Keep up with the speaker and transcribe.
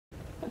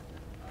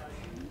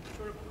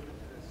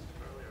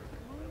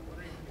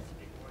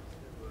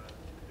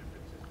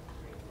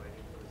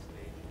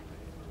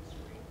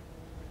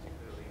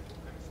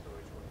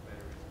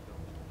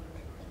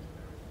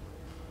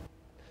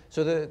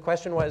So the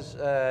question was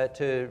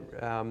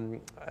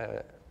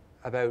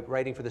about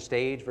writing for the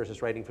stage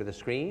versus writing for the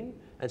screen,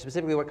 and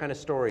specifically what kind of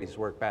stories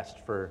work best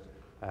for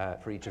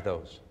each of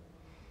those.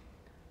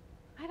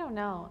 I don't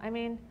know. I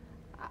mean,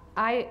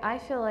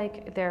 I feel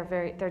like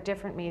they're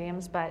different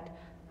mediums, but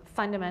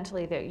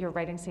fundamentally you're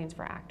writing scenes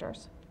for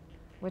actors,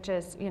 which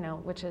is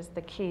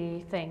the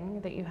key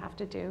thing that you have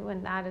to do,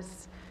 and that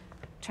is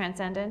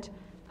transcendent.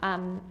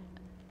 I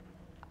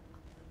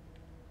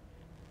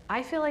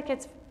feel like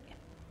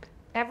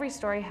every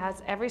story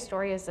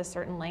is a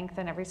certain length,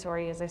 and every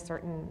story is a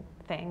certain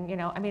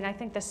thing. I mean, I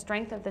think the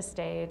strength of the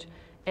stage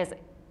is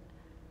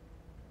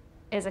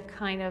a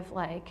kind of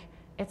like,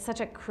 it's such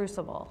a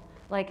crucible.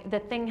 Like, the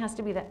thing has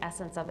to be the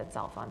essence of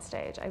itself on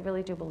stage. I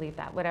really do believe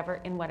that,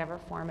 in whatever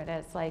form it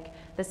is. Like,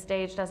 the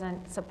stage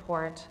doesn't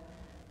support,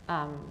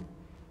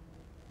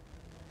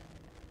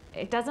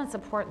 it doesn't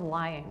support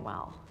lying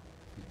well,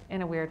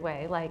 in a weird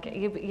way. Like,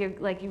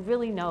 you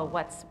really know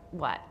what's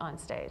what on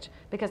stage,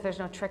 because there's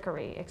no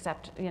trickery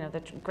except,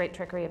 the great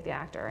trickery of the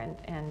actor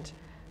and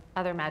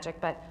other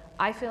magic. But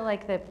I feel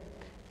like that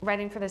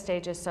writing for the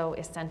stage is so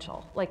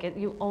essential. Like,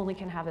 you only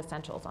can have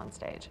essentials on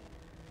stage.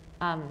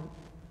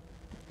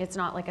 It's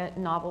not like a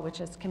novel,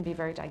 which can be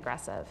very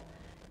digressive.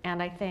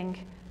 And I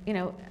think,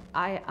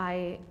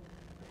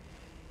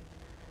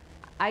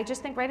 I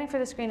just think writing for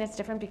the screen is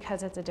different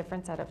because it's a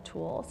different set of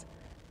tools,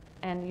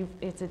 and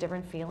it's a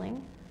different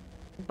feeling.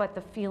 But the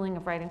feeling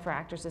of writing for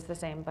actors is the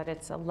same, but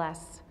it's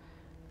less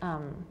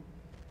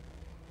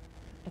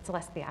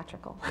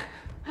theatrical.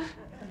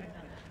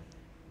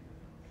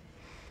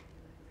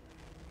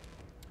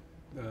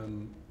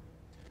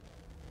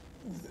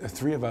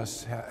 Three of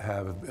us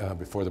have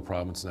before the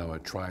province now a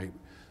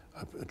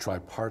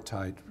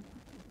tripartite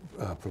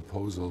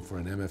proposal for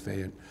an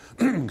MFA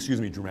in excuse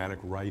me, dramatic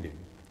writing.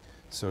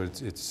 So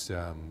it's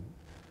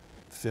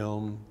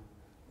film,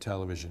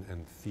 television,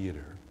 and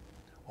theater,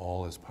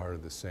 all as part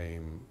of the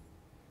same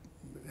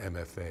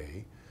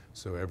MFA.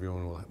 So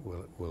everyone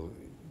will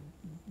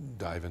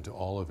dive into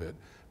all of it.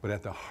 But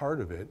at the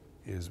heart of it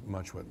is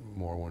much what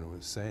Morwen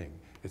was saying.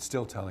 It's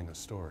still telling a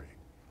story.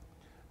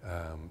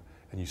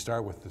 And you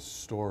start with the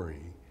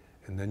story,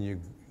 and then you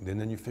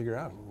figure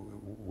out,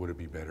 would it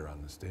be better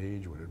on the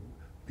stage? Would it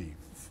be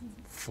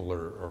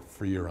fuller or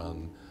freer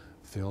on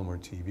film or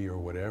TV or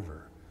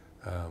whatever?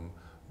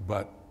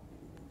 But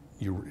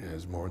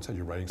as Morwen said,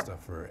 you're writing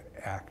stuff for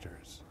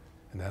actors,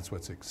 and that's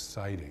what's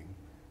exciting.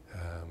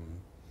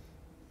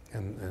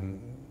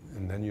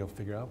 And then you'll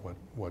figure out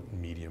what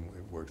medium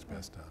it works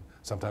best on.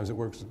 Sometimes it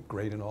works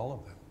great in all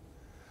of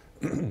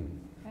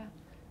them. Yeah.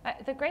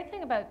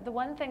 The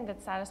one thing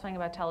that's satisfying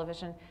about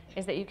television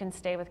is that you can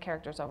stay with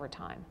characters over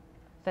time.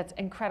 That's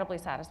incredibly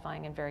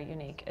satisfying and very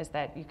unique, is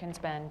that you can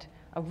spend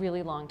a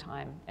really long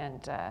time, and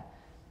that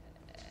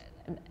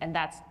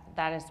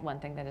is one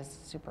thing that is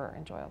super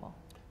enjoyable.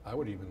 I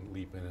would even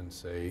leap in and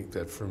say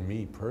that for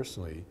me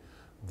personally,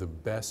 the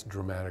best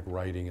dramatic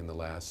writing in the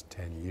last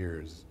 10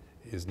 years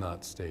is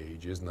not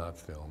stage, is not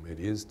film, it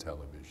is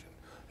television.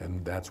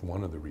 And that's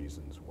one of the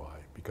reasons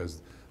why,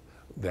 because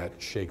that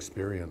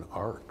Shakespearean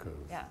arc of...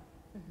 Yeah.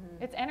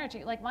 Mm-hmm. It's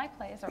energy. Like, my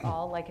plays are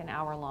all like an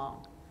hour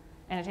long,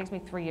 and it takes me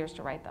 3 years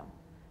to write them.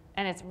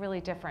 And it's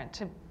really different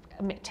to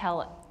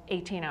tell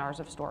 18 hours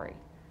of story.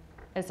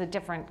 It's a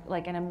different,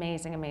 like, an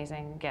amazing,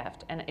 amazing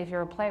gift. And if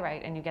you're a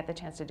playwright and you get the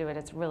chance to do it,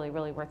 it's really,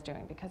 really worth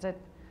doing, because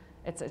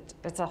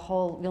it's a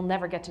whole, you'll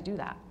never get to do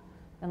that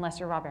unless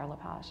you're Robert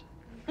Lepage,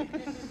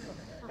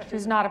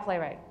 who's not a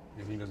playwright.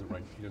 And he doesn't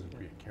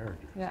create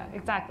characters. Yeah,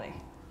 exactly.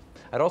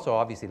 I'd also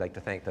obviously like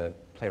to thank the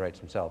playwrights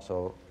themselves,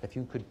 so if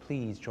you could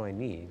please join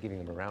me in giving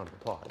them a round of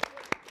applause.